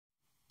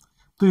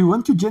Do you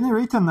want to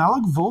generate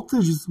analog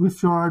voltages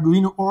with your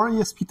Arduino or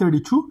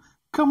ESP32?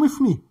 Come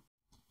with me.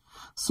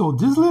 So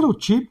this little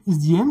chip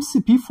is the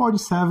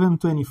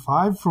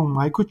MCP4725 from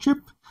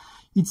Microchip.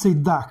 It's a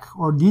DAC,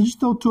 or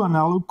digital to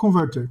analog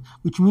converter,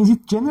 which means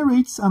it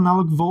generates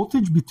analog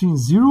voltage between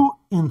 0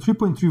 and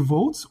 3.3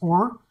 volts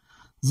or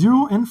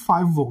 0 and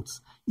 5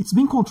 volts. It's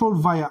being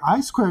controlled via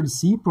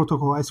I2C,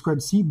 protocol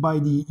I2C, by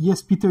the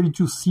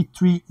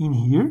ESP32C3 in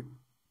here.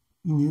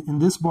 In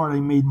this board I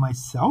made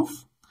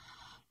myself.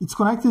 It's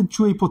connected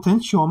to a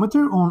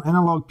potentiometer on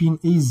analog pin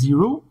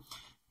A0,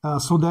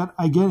 so that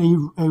I get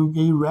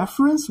a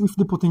reference with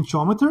the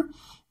potentiometer,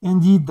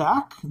 and the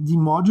DAC, the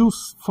module,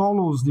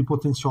 follows the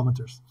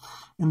potentiometers.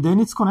 And then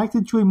it's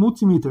connected to a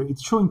multimeter.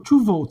 It's showing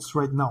 2 volts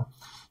right now.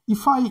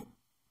 If I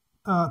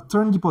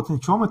turn the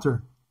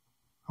potentiometer,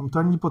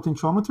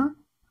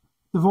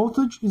 the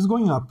voltage is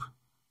going up.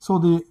 So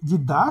the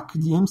DAC,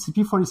 the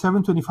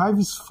MCP4725,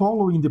 is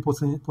following the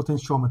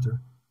potentiometer.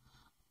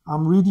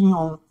 I'm reading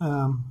on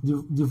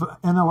the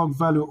analog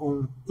value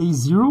on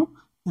A0,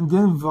 and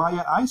then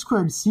via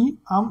I2C,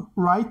 I'm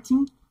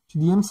writing to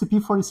the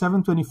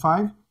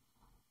MCP4725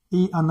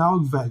 a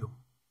analog value.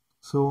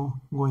 So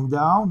going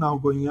down, now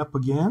going up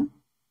again.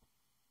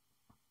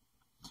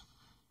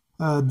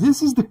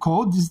 This is the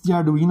code, this is the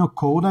Arduino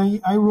code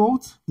I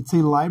wrote. It's a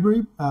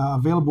library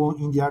available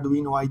in the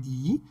Arduino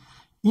IDE.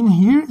 In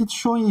here, it's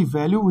showing a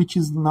value which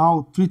is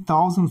now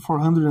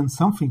 3,400 and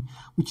something,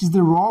 which is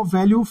the raw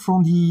value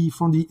from the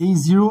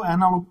A0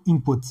 analog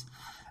input.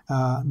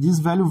 This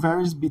value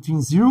varies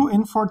between 0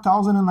 and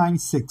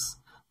 4096.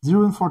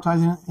 0 and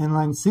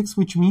 4096,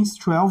 which means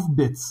 12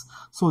 bits.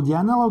 So the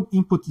analog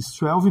input is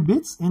 12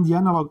 bits, and the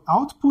analog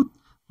output,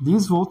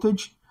 this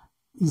voltage,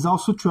 is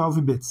also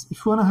 12 bits.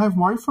 If you want to have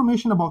more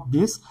information about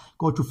this,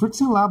 go to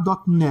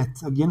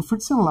FritzenLab.net. Again,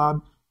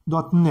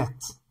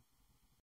 FritzenLab.net.